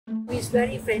He's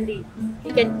very friendly. He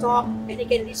can talk and he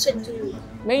can listen to you.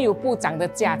 没有部长的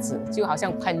架子，就好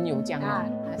像朋友这样。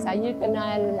Saya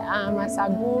kenal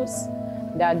Masagos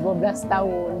dah 12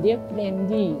 tahun. Dia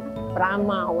friendly,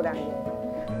 ramah orangnya.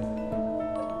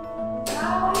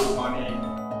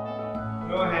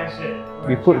 No handshake.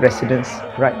 We put residents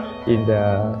right in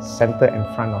the center and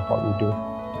front of what we do.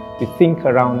 We think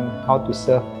around how to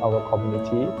serve our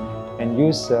community and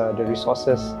use the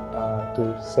resources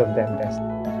to serve them best.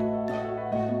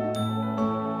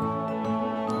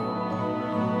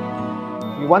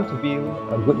 We want to build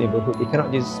a good neighborhood. It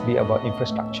cannot just be about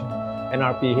infrastructure.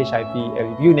 NRP,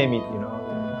 HIP, you name it,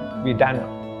 we've done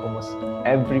almost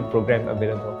every program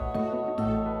available.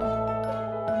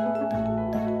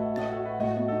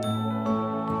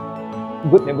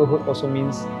 Good neighborhood also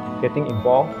means getting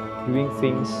involved, doing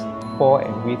things for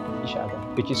and with each other,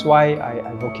 which is why I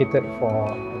advocated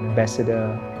for an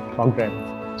ambassador program,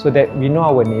 so that we know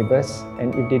our neighbors,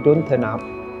 and if they don't turn up,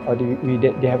 or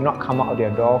they have not come out of their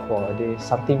door for a day,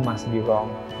 something must be wrong.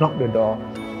 Knock the door,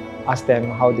 ask them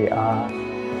how they are.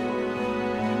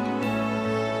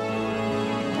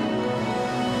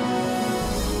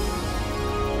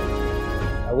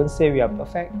 I wouldn't say we are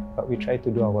perfect, but we try to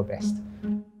do our best.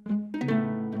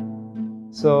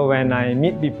 So when I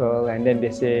meet people and then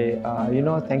they say,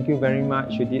 thank you very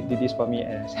much, you did this for me,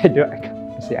 and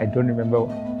I say, I don't remember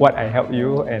what I helped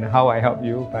you and how I helped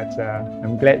you, but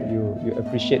I'm glad you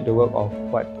appreciate the work of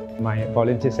what my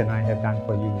volunteers and I have done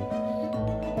for you.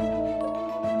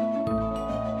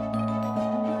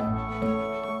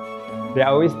 There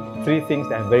are always three things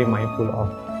that I'm very mindful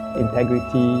of: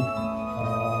 integrity,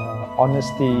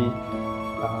 honesty,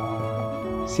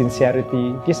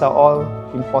 sincerity. These are all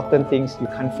important things you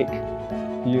can't fake.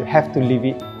 You have to live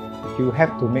it. You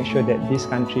have to make sure that this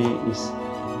country is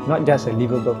not just a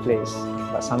livable place,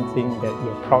 but something that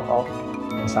you're proud of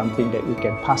and something that you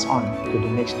can pass on to the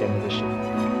next generation.